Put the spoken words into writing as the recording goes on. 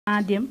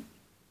ആദ്യം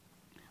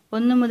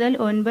 1 മുതൽ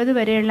 9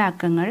 വരെയുള്ള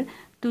അക്കങ്ങൾ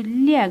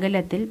തുല്യ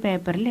അകലത്തിൽ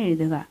പേപ്പറിൽ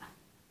എഴുതുക.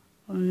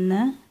 1,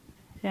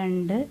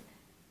 2,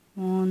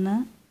 3,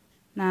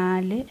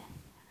 4,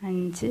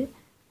 5,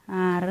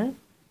 6,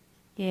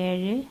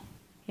 7,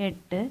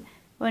 8,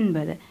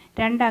 9.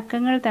 രണ്ട്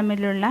അക്കങ്ങൾ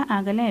തമ്മിലുള്ള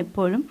അകലം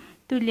എപ്പോഴും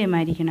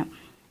തുല്യമായിരിക്കണം.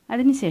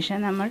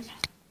 അതിനുശേഷം നമ്മൾ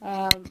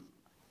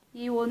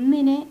ഈ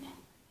ഒന്നിനെ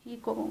ഈ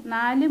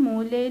 4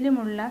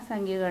 മൂലയിലുമുള്ള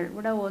സംഖ്യകൾ,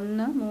 ഇവിടെ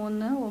 1,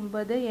 3,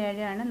 9,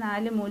 7 ആണ്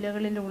 4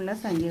 മൂലകളിലുമുള്ള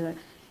സംഖ്യകൾ.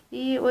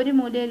 ഈ ഒരു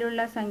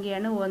മൂലയിലുള്ള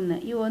സംഖ്യയാണ് 1.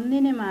 ഈ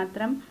ഒന്നിനെ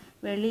മാത്രം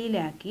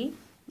വെളിയിലാക്കി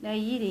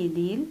ഈ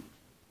രീതിയിൽ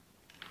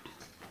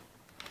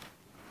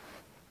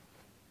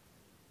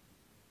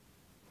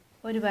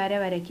ഒരു വര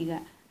വരയ്ക്കുക.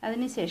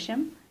 അതിനുശേഷം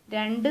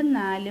 2ഉം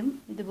 4ഉം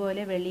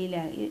ഇതുപോലെ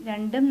വെളിയിലാക്കി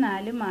 2ഉം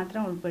 4ഉം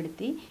മാത്രം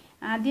ഉൾപ്പെടുത്തി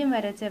ആദ്യം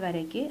വരച്ച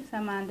വരയ്ക്ക്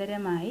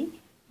സമാന്തരമായി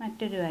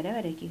മറ്റൊരു വര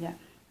വരയ്ക്കുക.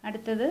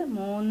 അടുത്തത്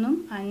 3ഉം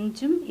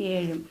 5ഉം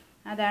 7ഉം,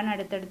 അതാണ്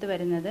അടുത്തടുത്ത്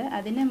വരുന്നത്.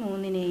 അതിനെ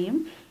 3നെയും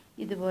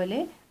ഇതുപോലെ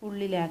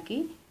ഉള്ളിലാക്കി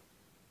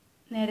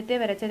നേരത്തെ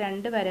വരച്ച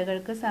 2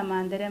 വരകൾക്ക്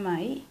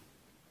സമാന്തരമായി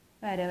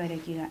വര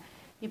വരയ്ക്കുക.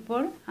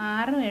 ഇപ്പോൾ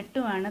 6ഉം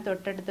 8ഉമാണ്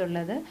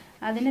തൊട്ടടുത്തുള്ളത്.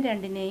 അതിന്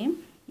 2നെയും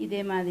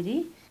ഇതേമാതിരി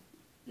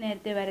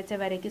നേരത്തെ വരച്ച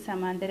വരയ്ക്ക്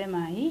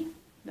സമാന്തരമായി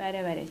വര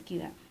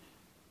വരയ്ക്കുക.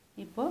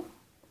 ഇപ്പോൾ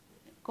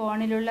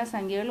കോണിലുള്ള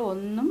സംഖ്യകൾ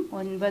 1ഉം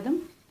 9ഉം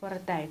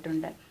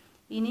പുറത്തായിട്ടുണ്ട്.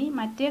 ഇനി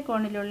മറ്റേ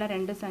കോണിലുള്ള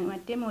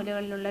മറ്റേ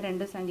മൂലകളിലുള്ള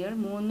 2 സംഖ്യകൾ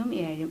 3ഉം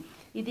 7ഉം.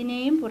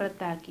 ഇതിനെയും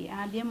പുറത്താക്കി,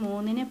 ആദ്യം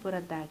 3നെ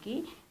പുറത്താക്കി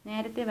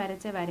നേരത്തെ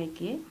വരച്ച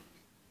വരയ്ക്ക്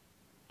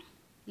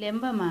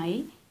ലംബമായി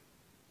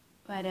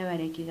വര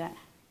വരയ്ക്കുക.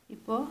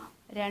 ഇപ്പോൾ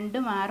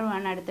 2ഉം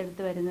 6ഉമാണ്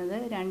അടുത്തടുത്ത് വരുന്നത്.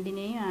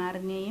 2നെയും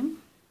 6നെയും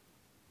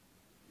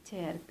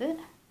ചേർത്ത്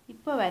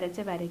ഇപ്പോൾ വരച്ച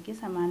വരയ്ക്ക്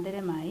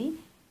സമാന്തരമായി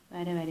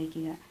വര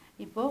വരയ്ക്കുക.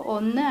 ഇപ്പോൾ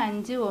 1,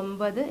 5,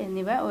 9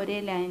 എന്നിവ ഒരേ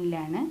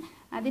ലൈനിലാണ്.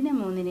 അതിനെ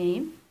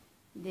 3നെയും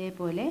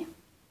ഇതേപോലെ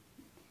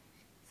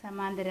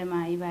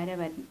സമാന്തരമായി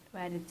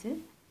വരച്ച്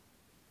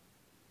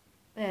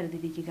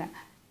വേർതിരിക്കുക.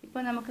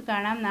 ഇപ്പോൾ നമുക്ക്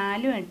കാണാം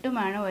 4ഉം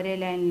 8ഉമാണ് ഒരേ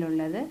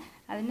ലൈനിലുള്ളത്.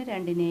 അതിന്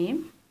 2നെയും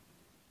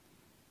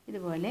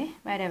ഇതുപോലെ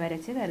വര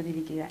വരച്ച്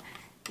വേർതിരിക്കുക.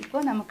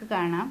 ഇപ്പോൾ നമുക്ക്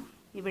കാണാം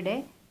ഇവിടെ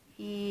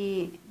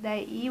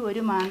ഈ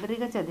ഒരു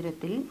മാന്ത്രിക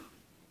ചതുരത്തിൽ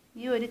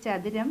ഈ ഒരു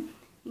ചതുരം,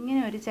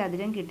 ഇങ്ങനെ ഒരു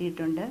ചതുരം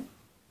കിട്ടിയിട്ടുണ്ട്.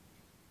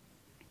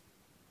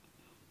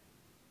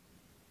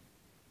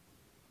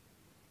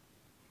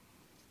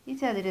 ഈ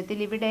ചതുരത്തിൽ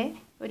ഇവിടെ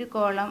ഒരു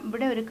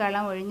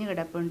കളം ഒഴിഞ്ഞു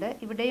കിടപ്പുണ്ട്,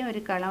 ഇവിടെയും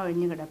ഒരു കളം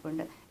ഒഴിഞ്ഞു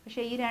കിടപ്പുണ്ട്.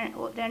 പക്ഷേ ഈ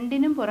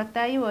രണ്ടിനും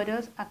പുറത്തായി ഓരോ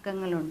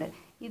അക്കങ്ങളുണ്ട്.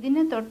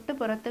 ഇതിന് തൊട്ട്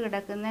പുറത്ത്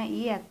കിടക്കുന്ന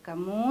ഈ അക്കം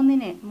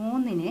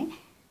 3നെ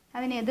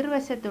അതിന്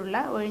എതിർവശത്തുള്ള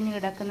ഒഴിഞ്ഞു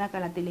കിടക്കുന്ന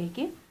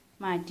കളത്തിലേക്ക്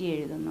മാറ്റി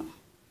എഴുതുന്നു.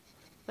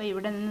 അപ്പോൾ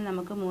ഇവിടെ നിന്ന്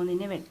നമുക്ക്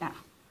 3നെ വെട്ടാം.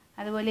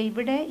 അതുപോലെ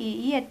ഇവിടെ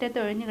ഈ അറ്റത്ത്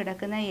ഒഴിഞ്ഞു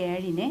കിടക്കുന്ന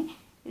 7നെ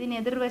ഇതിന്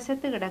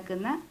എതിർവശത്ത്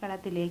കിടക്കുന്ന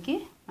കളത്തിലേക്ക്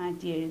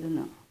മാറ്റി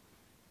എഴുതുന്നു.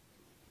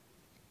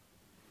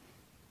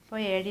 അപ്പോൾ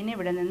 7നെ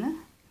ഇവിടെ നിന്ന്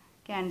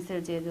ക്യാൻസൽ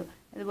ചെയ്തു.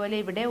 അതുപോലെ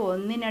ഇവിടെ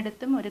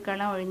 1-നടുത്തും ഒരു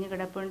കളം ഒഴിഞ്ഞു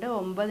കിടപ്പുണ്ട്,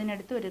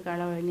 9-നടുത്തും ഒരു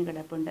കളം ഒഴിഞ്ഞു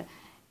കിടപ്പുണ്ട്.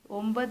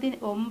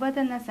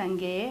 9 എന്ന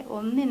സംഖ്യയെ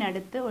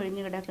 1-നടുത്ത്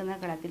ഒഴിഞ്ഞു കിടക്കുന്ന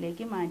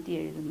കളത്തിലേക്ക് മാറ്റി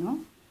എഴുതുന്നു.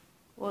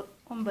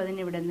 9നെ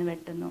ഇവിടെ നിന്ന്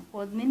വെട്ടുന്നു.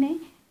 1നെ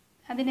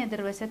അതിന്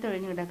എതിർവശത്ത്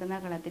ഒഴിഞ്ഞു കിടക്കുന്ന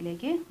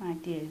കളത്തിലേക്ക്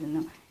മാറ്റി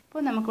എഴുതുന്നു.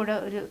 ഇപ്പോൾ നമുക്കിവിടെ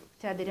ഒരു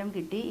ചതുരം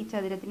കിട്ടി. ഈ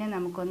ചതുരത്തിനെ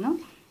നമുക്കൊന്ന്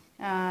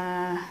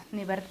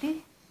നിവർത്തി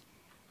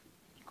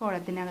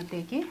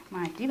കോളത്തിനകത്തേക്ക്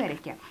മാറ്റി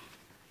വരയ്ക്കാം.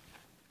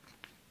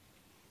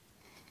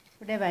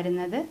 ഇവിടെ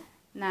വരുന്നത്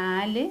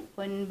 4,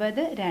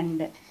 9,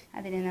 2.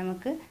 അതിനെ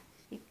നമുക്ക്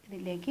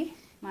ഇതിലേക്ക്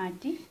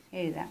മാറ്റി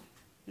എഴുതാം.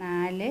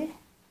 4,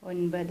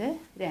 9,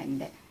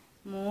 2.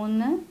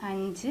 3,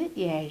 5,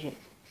 7.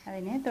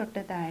 അതിനെ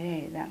തൊട്ട് താഴെ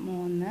എഴുതാം.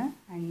 3,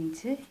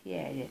 5,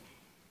 7.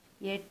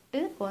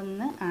 8,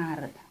 1,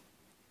 6.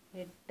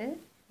 8,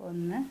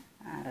 1,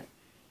 6.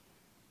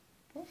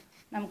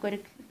 അപ്പോൾ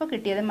ഇപ്പോൾ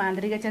കിട്ടിയത്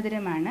മാന്ത്രിക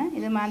ചതുരമാണ്.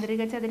 ഇത്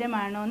മാന്ത്രിക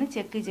ചതുരമാണോ എന്ന്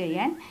ചെക്ക്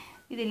ചെയ്യാൻ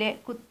ഇതിലെ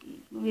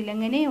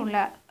വിലങ്ങനെയുള്ള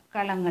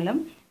കളങ്ങളും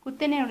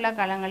കുത്തനെയുള്ള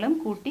കളങ്ങളും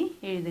കൂട്ടി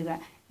എഴുതുക.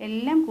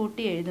 എല്ലാം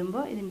കൂട്ടി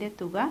എഴുതുമ്പോൾ ഇതിൻ്റെ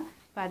തുക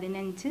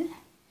 15.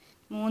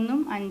 3ഉം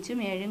 5ഉം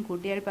 7ഉം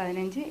കൂട്ടിയാൽ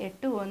 15.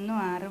 8, 1,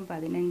 6,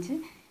 15.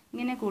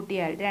 ഇങ്ങനെ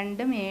കൂട്ടിയാൽ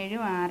 2ഉം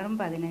 7ഉം 6ഉം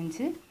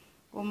 15.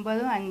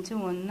 9ഉം 5ഉം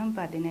 1ഉം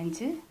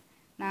 15.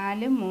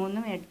 4ഉം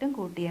 3ഉം 8ഉം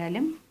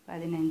കൂട്ടിയാലും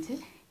 15.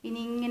 ഇനി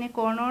ഇങ്ങനെ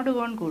കോണോട്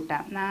കോൺ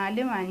കൂട്ടാം.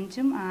 4ഉം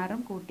 5ഉം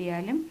 6ഉം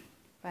കൂട്ടിയാലും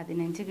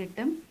 15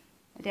 കിട്ടും.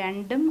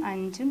 2ഉം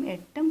 5ഉം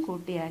 8ഉം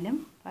കൂട്ടിയാലും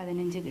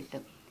 15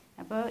 കിട്ടും.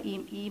 അപ്പോൾ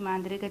ഈ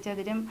മാന്ത്രിക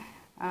ചതുരം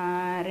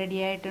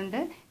റെഡിയായിട്ടുണ്ട്.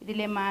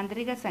 ഇതിലെ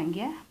മാന്ത്രിക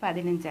സംഖ്യ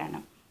 15 ആണ്.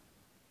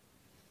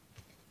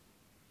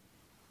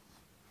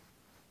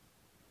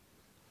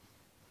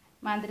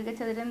 മാന്ത്രിക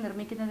ചതുരം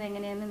നിർമ്മിക്കുന്നത്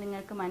എങ്ങനെയെന്ന്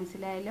നിങ്ങൾക്ക്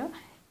മനസ്സിലായല്ലോ.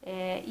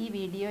 ഈ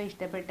വീഡിയോ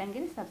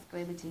ഇഷ്ടപ്പെട്ടെങ്കിൽ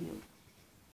സബ്സ്ക്രൈബ് ചെയ്യൂ.